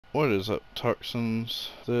What is up, Tuxons?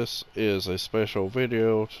 This is a special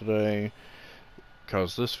video today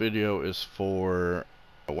because this video is for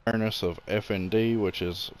awareness of FND, which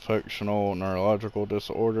is functional neurological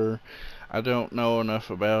disorder. I don't know enough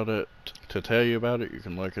about it to tell you about it. You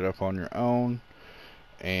can look it up on your own.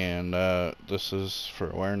 And this is for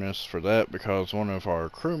awareness for that because one of our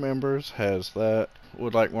crew members has that.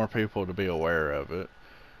 Would like more people to be aware of it.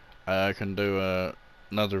 I can do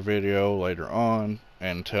another video later on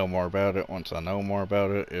and tell more about it once I know more about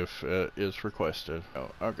it if it is requested.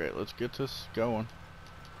 Okay, let's get this going.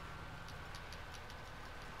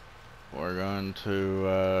 We're going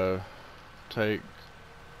to take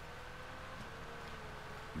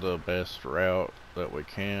the best route that we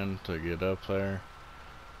can to get up there.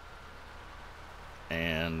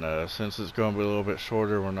 And since it's going to be a little bit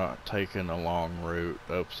shorter, we're not taking a long route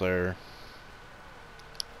up there.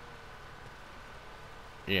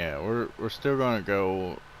 Yeah, we're still gonna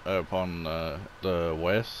go up on the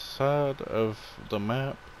west side of the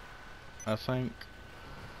map, I think.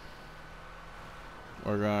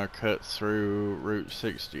 We're gonna cut through Route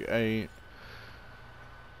 68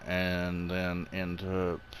 and then end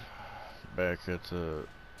up back at the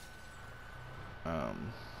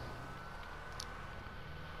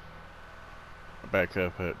back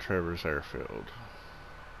up at Trevor's Airfield.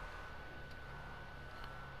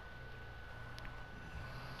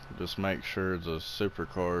 Just make sure the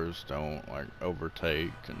supercars don't like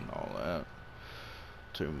overtake and all that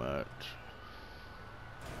too much.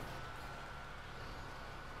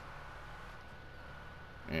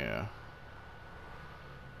 Yeah.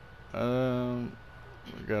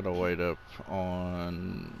 We gotta wait up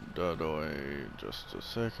on Dudley just a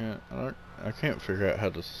second. I can't figure out how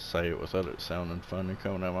to say it without it sounding funny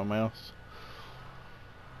coming out of my mouth.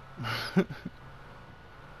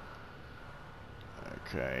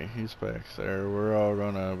 Okay, he's back there. We're all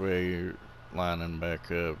gonna be lining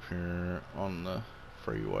back up here on the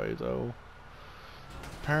freeway though.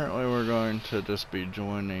 Apparently we're going to just be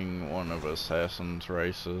joining one of Assassin's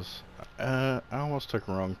races. I almost took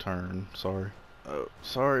a wrong turn, sorry. Oh,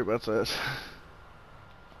 sorry about that.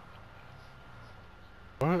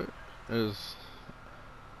 What is...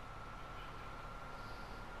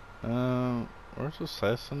 where's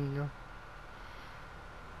Assassin go?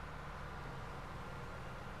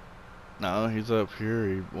 No, he's up here.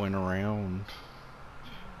 He went around.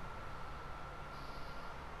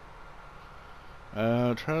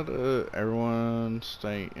 Try to everyone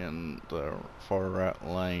stay in the far right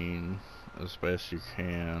lane as best you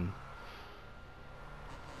can.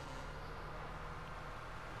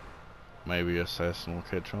 Maybe Assassin will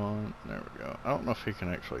catch on. There we go. I don't know if he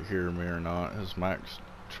can actually hear me or not. His mic's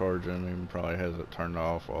charging. He probably has it turned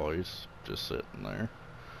off while he's just sitting there.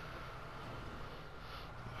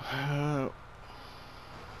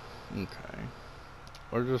 Okay.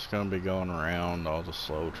 We're just going to be going around all the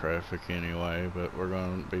slow traffic anyway, but we're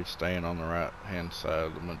going to be staying on the right hand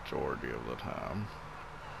side the majority of the time.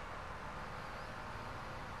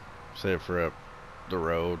 Except for up the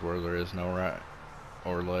road where there is no right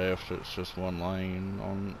or left, it's just one lane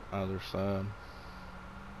on either side.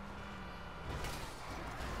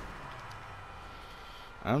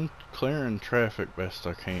 I'm clearing traffic best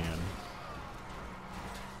I can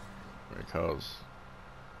because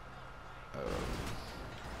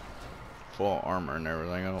full armor and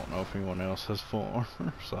everything. I don't know if anyone else has full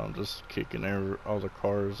armor, so I'm just kicking all the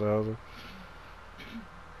cars out of.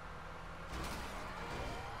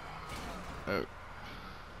 Oh.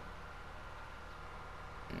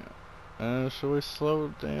 Yeah. Should we slow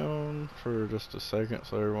down for just a second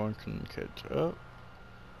so everyone can catch up?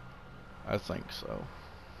 I think so.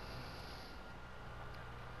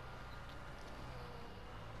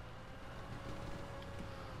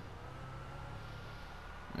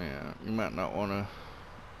 Yeah, you might not want to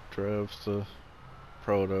drive the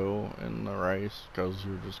proto in the race because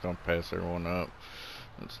you're just going to pass everyone up.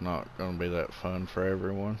 It's not going to be that fun for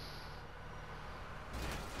everyone.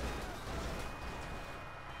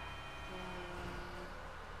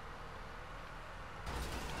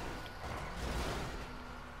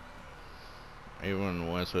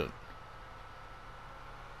 Even with it.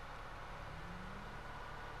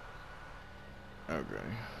 Okay.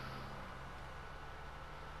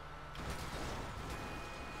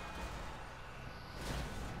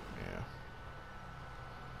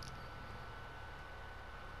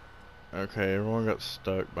 Okay, everyone got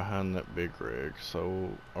stuck behind that big rig,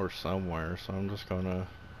 or somewhere, so I'm just gonna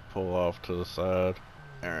pull off to the side.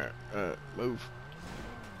 Alright, move.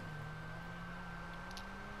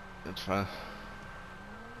 It's fine.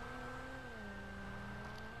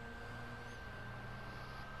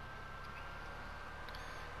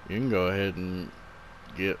 You can go ahead and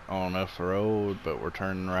get on up the road, but we're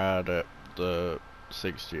turning right at the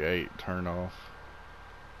 68 turnoff.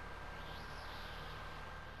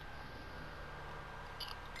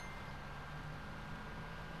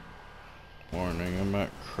 Warning, I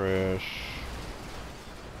might crash.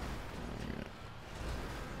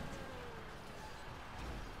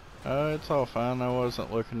 It's all fine. I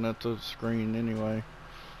wasn't looking at the screen anyway.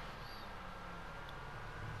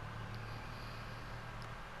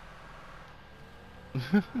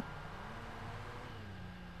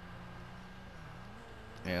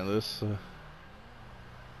 Yeah, this,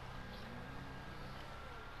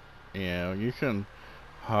 yeah, you can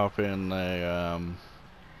hop in a,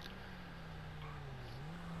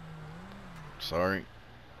 sorry,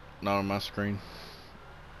 not on my screen.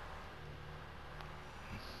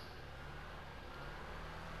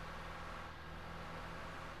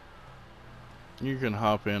 You can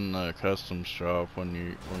hop in the custom shop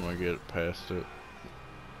when we get past it.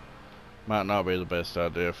 Might not be the best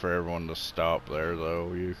idea for everyone to stop there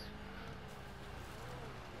though.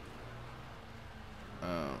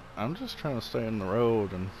 I'm just trying to stay in the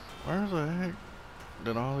road, and where the heck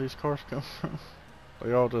did all these cars come from?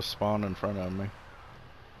 They all just spawned in front of me.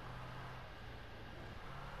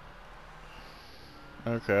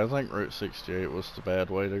 Okay, I think Route 68 was the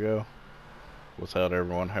bad way to go. Without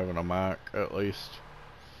everyone having a mic, at least.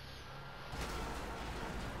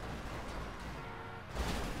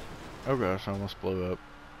 Oh gosh, I almost blew up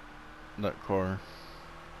that car.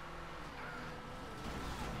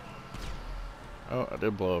 Oh, I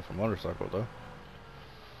did blow up a motorcycle though.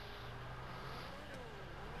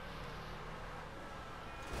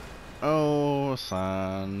 Oh, a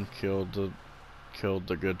sign killed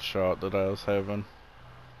the good shot that I was having.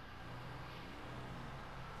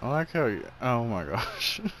 I like how you, oh my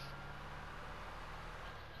gosh.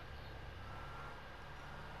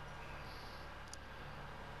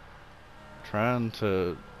 Trying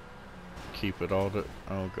to keep it all to,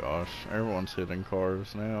 oh gosh, everyone's hitting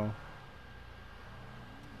cars now.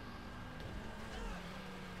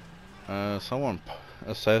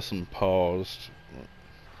 Assassin paused.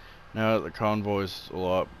 Now that the convoy's a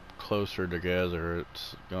lot closer together,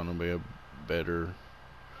 it's gonna be a better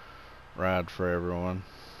ride for everyone.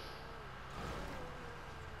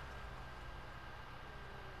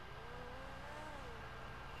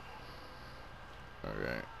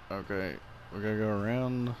 Okay, we gotta go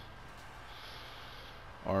around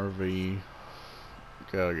RV.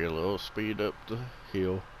 Gotta get a little speed up the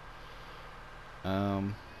hill.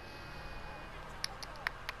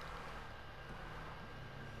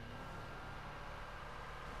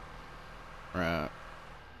 Right.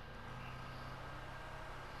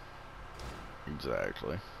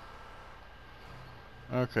 Exactly.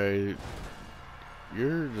 Okay,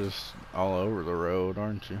 you're just all over the road,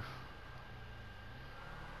 aren't you?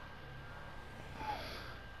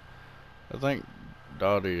 I think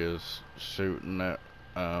Dottie is shooting at,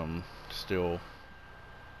 still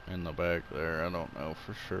in the back there. I don't know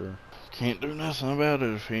for sure. Can't do nothing about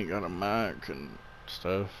it if he ain't got a mic and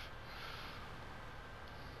stuff.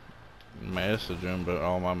 Message him, but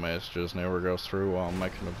all my messages never go through while I'm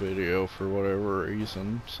making a video for whatever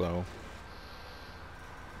reason, so.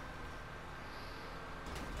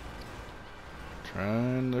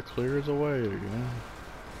 Trying to clear the way again.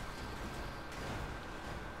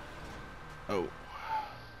 Oh.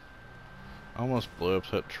 I almost blew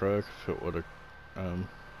up that truck if it would have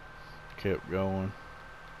kept going.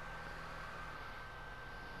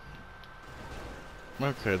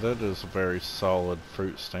 Okay, that is a very solid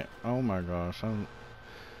fruit stand. Oh my gosh,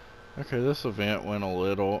 okay, this event went a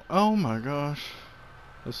little, oh my gosh.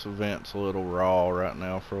 This event's a little raw right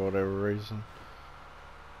now for whatever reason.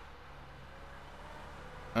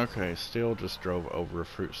 Okay, still just drove over a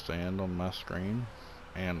fruit stand on my screen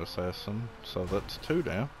and assassin, so that's 2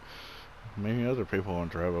 down. Many other people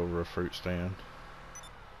want to drive over a fruit stand.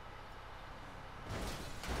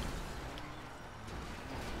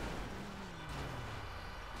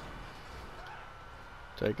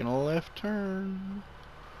 Taking a left turn.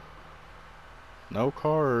 No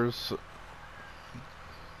cars.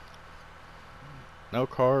 No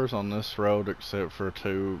cars on this road except for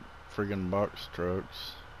 2 friggin' box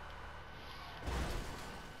trucks.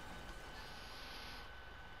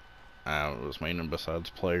 I was meaning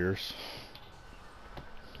besides players.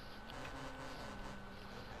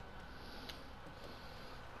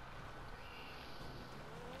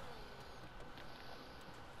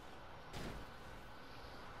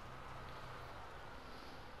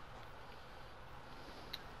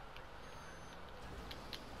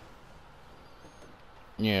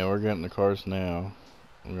 Yeah, we're getting the cars now.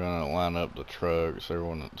 We're gonna line up the trucks.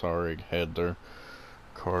 Everyone that's already had their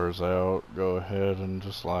cars out, go ahead and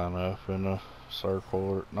just line up in a circle,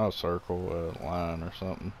 or not a circle, a line or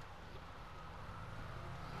something.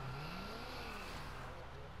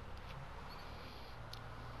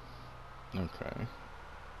 Okay.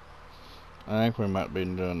 I think we might be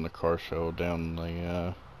doing the car show down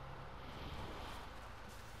the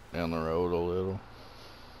road a little.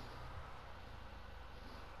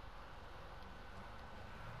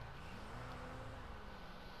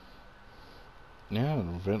 Yeah,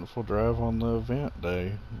 an eventful drive on the event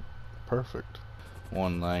day. Perfect.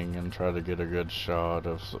 One thing, and try to get a good shot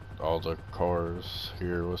of all the cars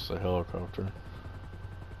here with the helicopter.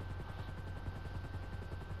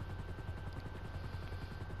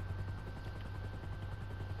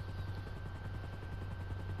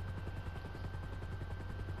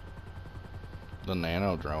 The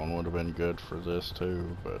nano drone would have been good for this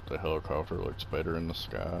too, but the helicopter looks better in the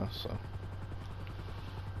sky, so.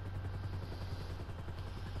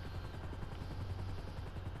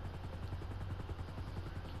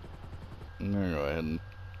 I'm gonna go ahead and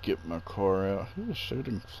get my car out. Who is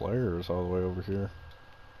shooting flares all the way over here?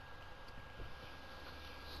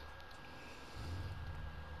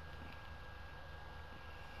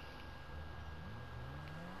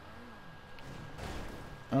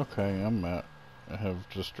 Okay, I have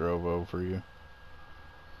just drove over you.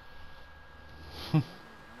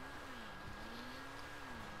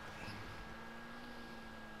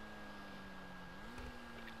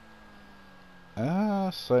 I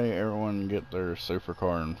say everyone get their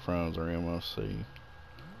supercar in front of their MOC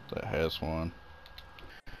that has one.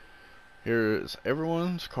 Here's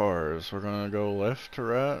everyone's cars. We're gonna go left to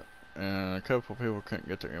right, and a couple people couldn't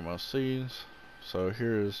get their MOCs. So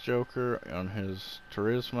here's Joker on his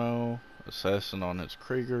Turismo, Assassin on his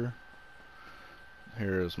Krieger.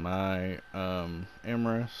 Here is my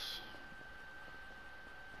Emrys.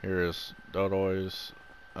 Here is Dodoy's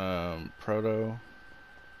Proto.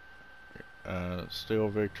 Steel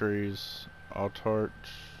Victory's Autarch.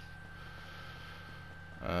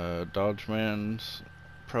 Dodgeman's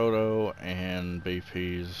Proto, and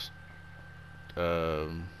BP's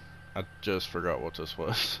I just forgot what this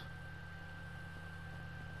was.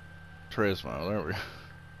 Turismo, there we go.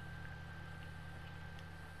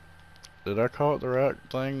 Did I call it the right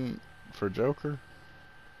thing for Joker?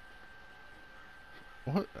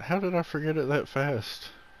 What? How did I forget it that fast?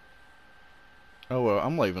 Oh well,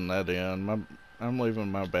 I'm leaving that in. I'm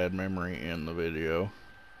leaving my bad memory in the video.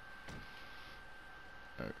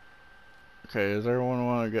 Okay, does everyone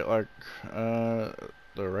want to get like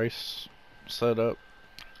the race set up?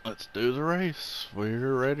 Let's do the race.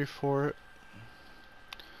 We're ready for it.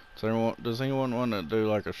 Does anyone want to do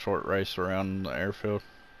like a short race around the airfield?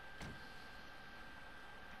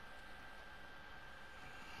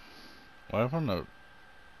 What happened to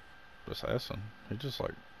Assassin? He just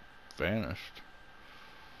like vanished.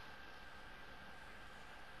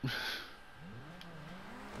 Oh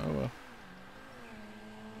well.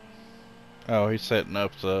 Oh, he's setting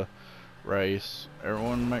up the race.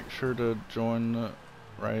 Everyone make sure to join the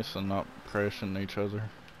race and not crash into each other.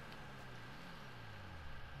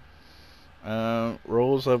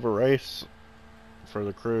 Rules of a race for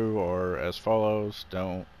the crew are as follows.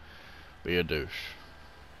 Don't be a douche.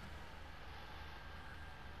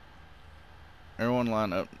 Everyone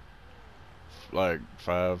line up like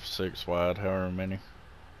 5, 6 wide, however many.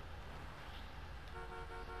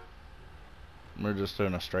 We're just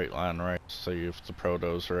doing a straight line race, see if the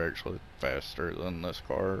Protos are actually faster than this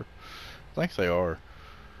car. I think they are.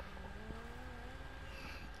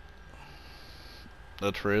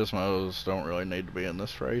 The Turismos don't really need to be in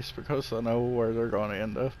this race because I know where they're going to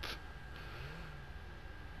end up.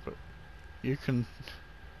 But you can...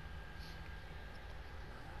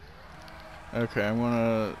 Okay, I'm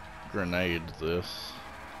gonna grenade this.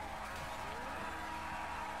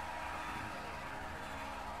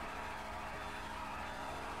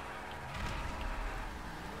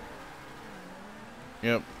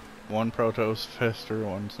 Yep, one Proto's faster,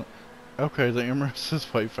 one's not. Okay, the Emrys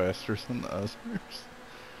is way faster than the others.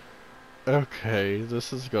 Okay,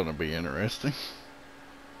 this is gonna be interesting.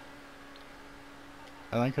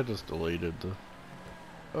 I think I just deleted the...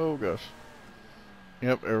 Oh gosh.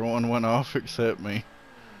 Yep, everyone went off except me.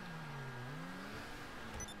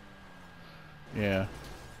 Yeah.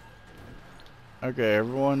 Okay,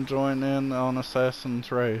 everyone join in on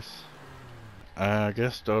Assassin's race. I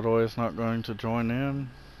guess Dodoy is not going to join in.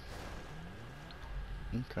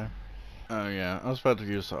 Okay. Oh yeah, I was about to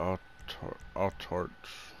use the Autarch.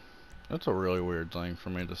 That's a really weird thing for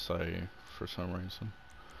me to say for some reason.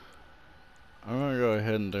 I'm gonna go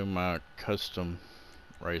ahead and do my custom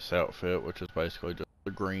race outfit, which is basically just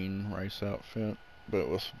the green race outfit, but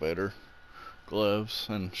with better gloves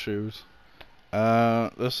and shoes.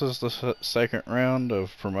 This is the second round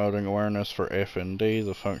of promoting awareness for FND,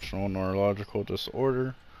 the functional neurological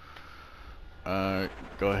disorder. Go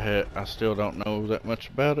ahead, I still don't know that much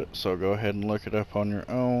about it, so go ahead and look it up on your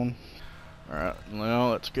own. Alright,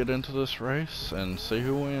 now let's get into this race and see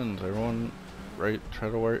who wins. Everyone try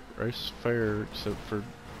to race fair, except for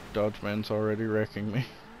Dodgeman's already wrecking me.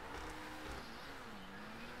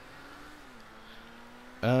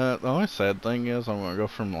 The only sad thing is I'm gonna go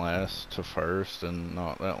from last to first in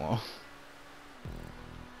not that long.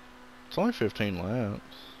 It's only 15 laps.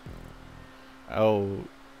 Oh,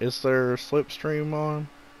 is there slipstream on?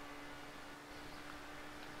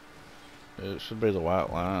 It should be the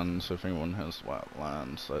white lines. If anyone has white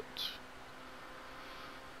lines, that's...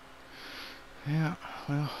 Yeah,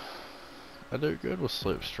 well, I do good with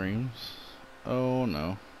slipstreams. Oh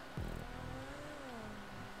no.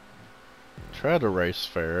 Try to race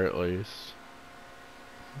fair at least.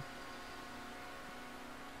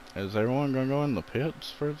 Is everyone gonna go in the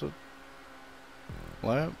pits for the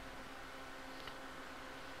lap?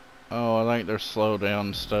 Oh, I think there's slow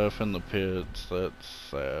down stuff in the pits. That's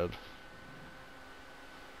sad.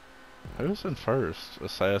 Who's in first?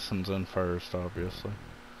 Assassin's in first, obviously.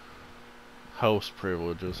 Host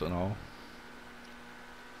privileges and all.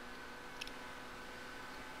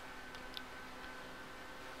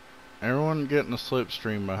 Everyone getting a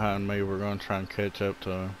slipstream behind me. We're going to try and catch up to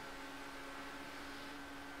him.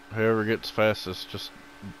 Whoever gets fastest, just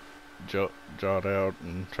jot out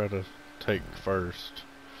and try to take first.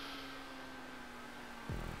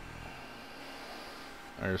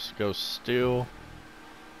 There goes Steel.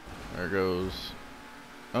 There goes...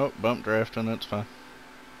 Oh, bump drafting, that's fine.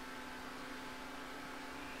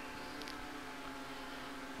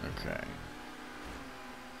 Okay.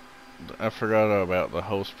 I forgot about the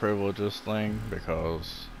host privileges thing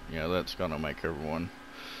because, yeah, that's gonna make everyone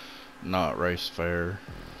not race fair.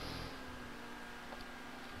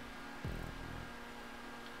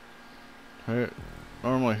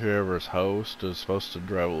 Normally whoever's host is supposed to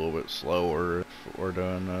drive a little bit slower if we're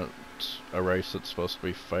doing a race that's supposed to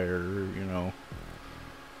be fair, you know.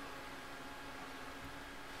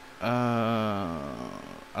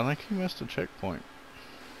 I think he missed a checkpoint.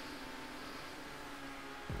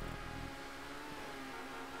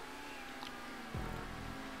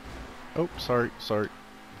 Oh, sorry.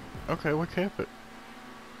 Okay, we kept it.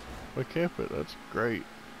 That's great.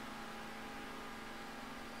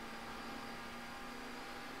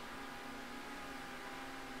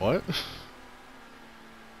 What?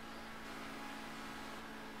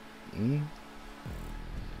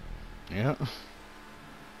 Yeah.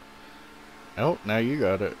 Oh, now you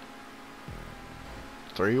got it.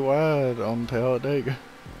 3 wide on Talladega.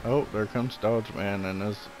 Oh, there comes Dodgeman and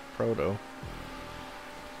his proto.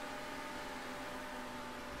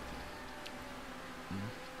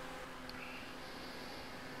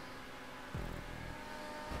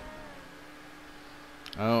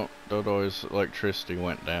 Oh, Dodo's electricity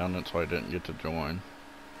went down, that's why I didn't get to join.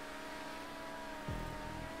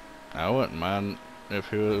 I wouldn't mind if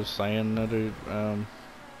he was saying that he,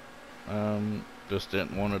 just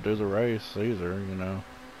didn't want to do the race either, you know.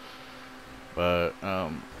 But,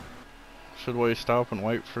 should we stop and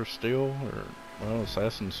wait for Steel? Or, well,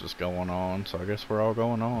 Assassin's just going on, so I guess we're all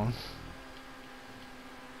going on.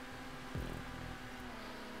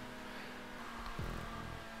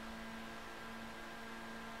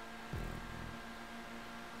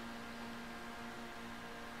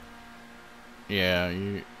 Yeah,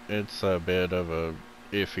 it's a bit of a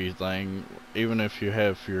iffy thing. Even if you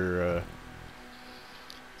have your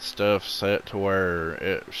stuff set to where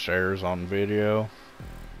it shares on video,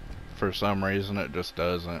 for some reason it just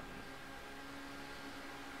doesn't.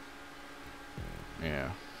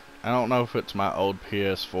 Yeah. I don't know if it's my old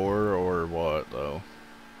PS4 or what though.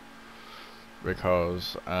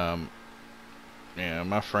 Because, yeah,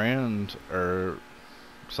 my friend or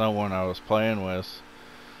someone I was playing with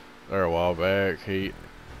there a while back,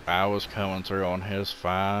 I was coming through on his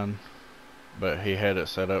fine, but he had it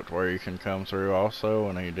set up to where you can come through also,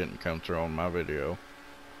 and he didn't come through on my video.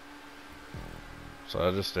 So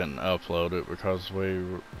I just didn't upload it because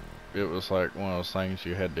it was like one of those things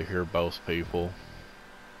you had to hear both people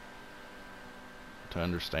to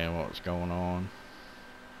understand what was going on.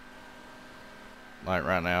 Like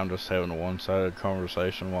right now I'm just having a one-sided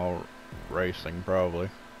conversation while racing probably.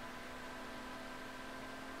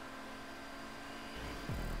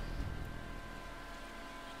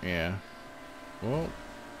 Yeah. Well,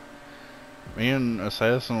 me and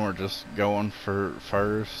Assassin were just going for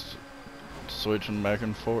first switching back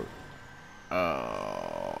and forth.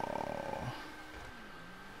 Oh.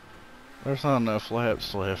 There's not enough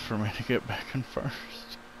laps left for me to get back in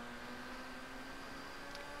first.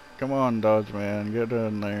 Come on, Dodge Man, get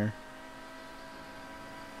in there.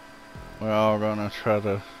 We're all gonna try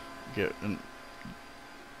to get in.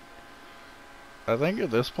 I think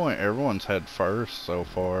at this point everyone's had first so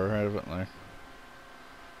far, haven't they?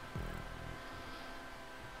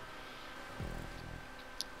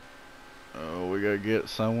 Oh, we gotta get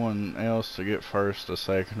someone else to get first a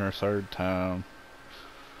second or third time.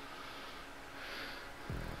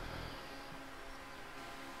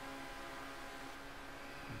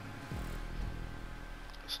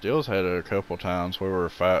 Steele's had it a couple times where we were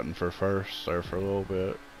fighting for first there for a little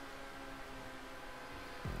bit.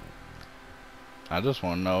 I just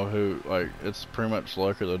want to know who, like, it's pretty much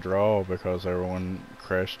luck of the draw because everyone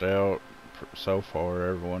crashed out so far.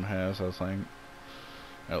 Everyone has, I think,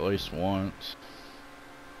 at least once.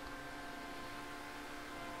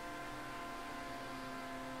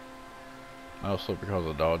 Also because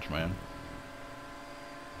of Dodge Man.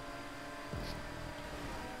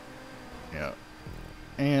 Yeah.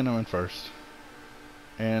 And I'm in first.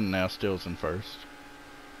 And now Steele's in first.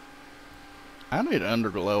 I need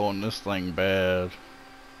underglow on this thing bad.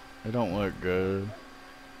 It don't look good.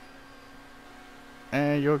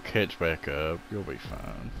 And you'll catch back up. You'll be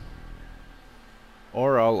fine.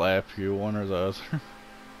 Or I'll lap you, one or the other.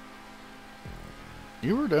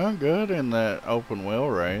 You were doing good in that open wheel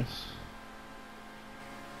race.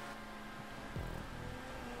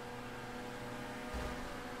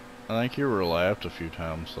 I think you were lapped a few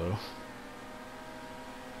times though.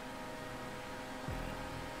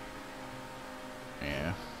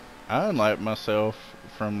 Yeah. I unlapped myself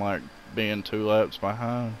from like being 2 laps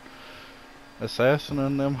behind.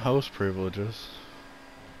 Assassinating them host privileges.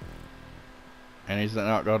 And he's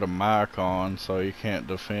not got a mic on, so he can't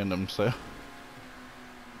defend himself.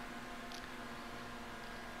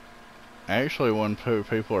 Actually, when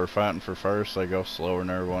people are fighting for first, they go slower than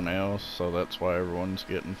everyone else, so that's why everyone's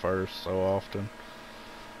getting first so often.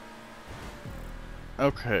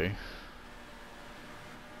 Okay.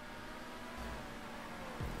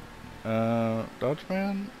 Dodge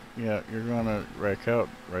Man? Yeah, you're gonna wreck out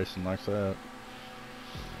racing like that.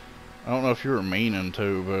 I don't know if you were meaning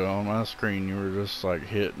to, but on my screen you were just like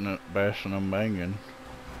hitting it, bashing them, banging.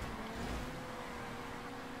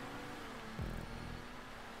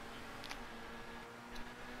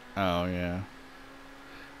 Oh yeah.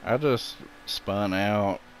 I just spun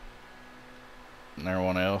out and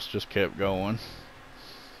everyone else just kept going.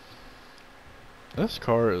 This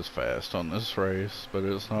car is fast on this race, but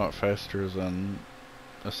it's not faster than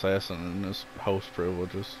Assassin and his host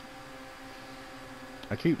privileges.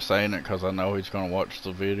 I keep saying it because I know he's going to watch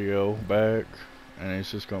the video back and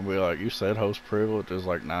he's just going to be like, you said host privileges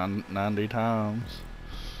like 90 times.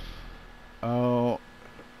 Oh.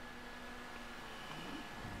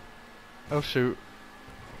 Oh shoot.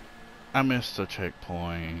 I missed a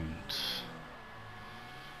checkpoint.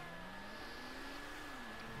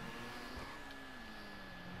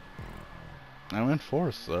 I'm in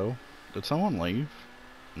fourth though. Did someone leave?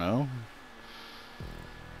 No?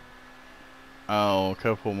 Oh, a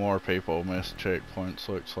couple more people missed checkpoints,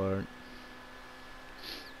 looks like.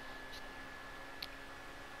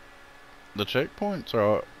 The checkpoints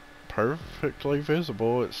are perfectly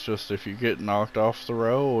visible. It's just if you get knocked off the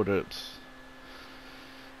road, it's...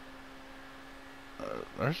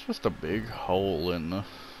 there's just a big hole in the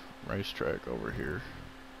racetrack over here.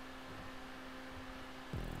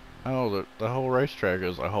 Oh, the whole racetrack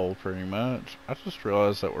is a hole pretty much. I just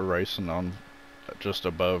realized that we're racing on just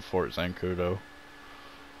above Fort Zancudo.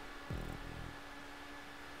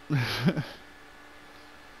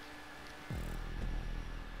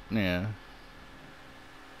 Yeah.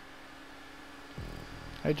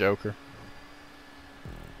 Hey, Joker.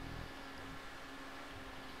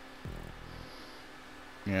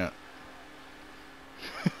 Yeah.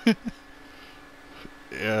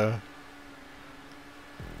 Yeah.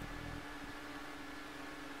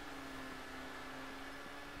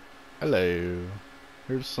 Hello.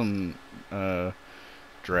 Here's some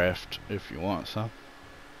draft if you want some.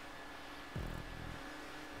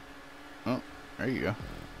 Oh, there you go.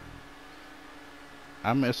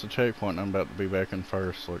 I missed a checkpoint and I'm about to be back in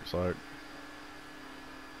first, looks like.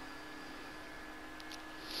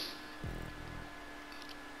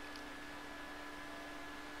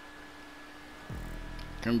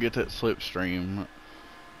 Come get that slipstream.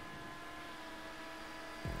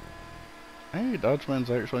 Hey,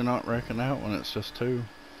 Dodgeman's actually not wrecking out when it's just 2.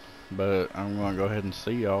 But I'm gonna go ahead and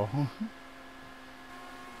see y'all.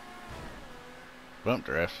 Bump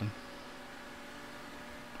drafting.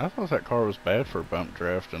 I thought that car was bad for bump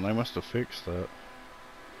draft, and they must have fixed that.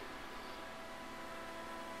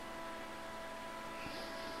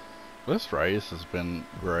 This race has been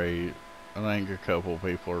great. I think a couple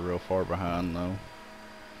people are real far behind though.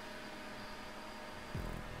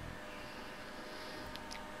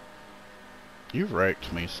 You've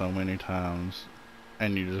wrecked me so many times,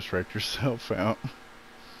 and you just wrecked yourself out.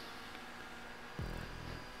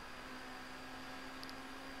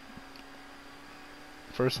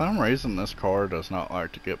 For some reason, this car does not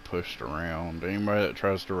like to get pushed around. Anybody that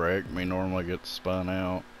tries to wreck me normally gets spun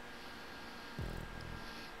out.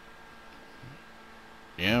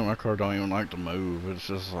 Yeah, my car don't even like to move. It's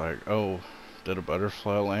just like, oh, did a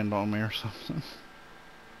butterfly land on me or something?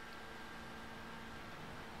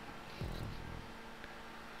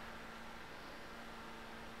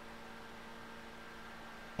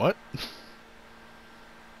 What?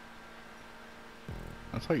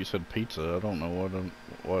 I thought you said pizza. I don't know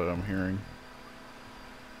what I'm hearing.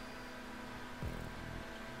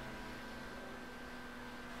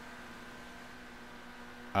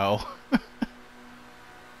 Oh.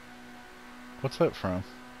 What's that from?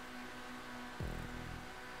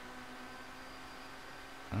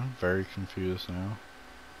 I'm very confused now.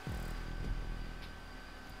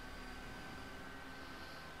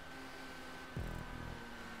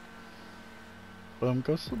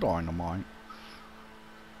 Goes the dynamite.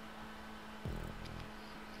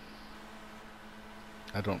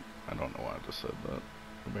 I don't know why I just said that,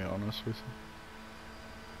 to be honest with you.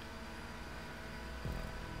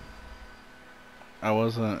 I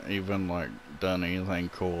wasn't even like done anything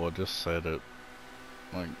cool, I just said it.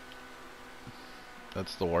 Like,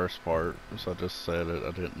 that's the worst part, is I just said it,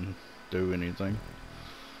 I didn't do anything.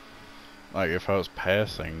 Like, if I was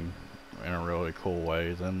passing in a really cool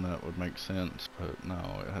way, then that would make sense, but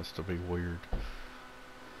no, it has to be weird.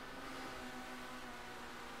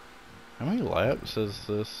 How many laps is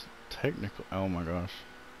this technical? Oh my gosh.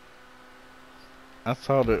 I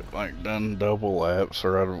thought it like done double laps,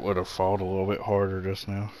 or I would have fought a little bit harder just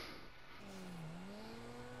now.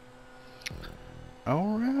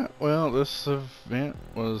 Alright, well, this event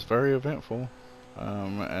was very eventful,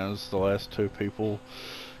 as the last two people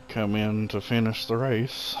come in to finish the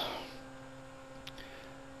race.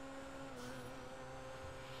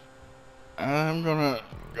 I'm gonna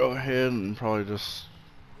go ahead and probably just,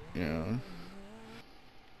 you know,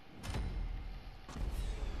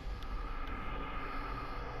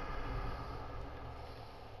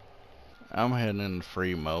 I'm heading into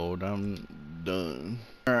free mode. I'm done.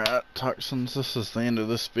 Alright, Toxins, this is the end of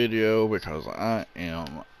this video because I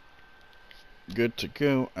am good to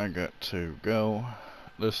go. I got to go.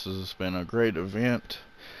 This has been a great event.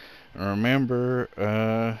 Remember,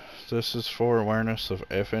 this is for awareness of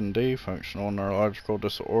FND, functional neurological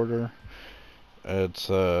disorder. It's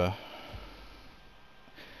I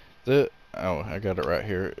got it right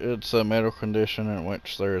here. It's a medical condition in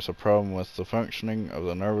which there is a problem with the functioning of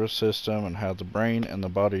the nervous system and how the brain and the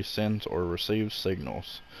body sends or receives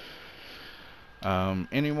signals.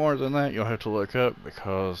 Any more than that, you'll have to look up,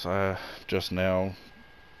 because I just now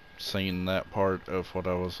seen that part of what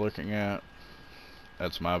I was looking at.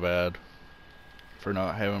 That's my bad for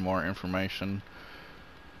not having more information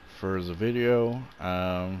for the video.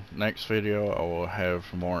 Next video I will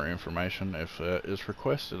have more information if that is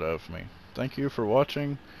requested of me. Thank you for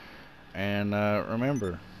watching, and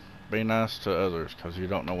remember, be nice to others, because you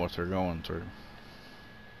don't know what they're going through.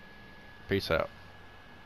 Peace out.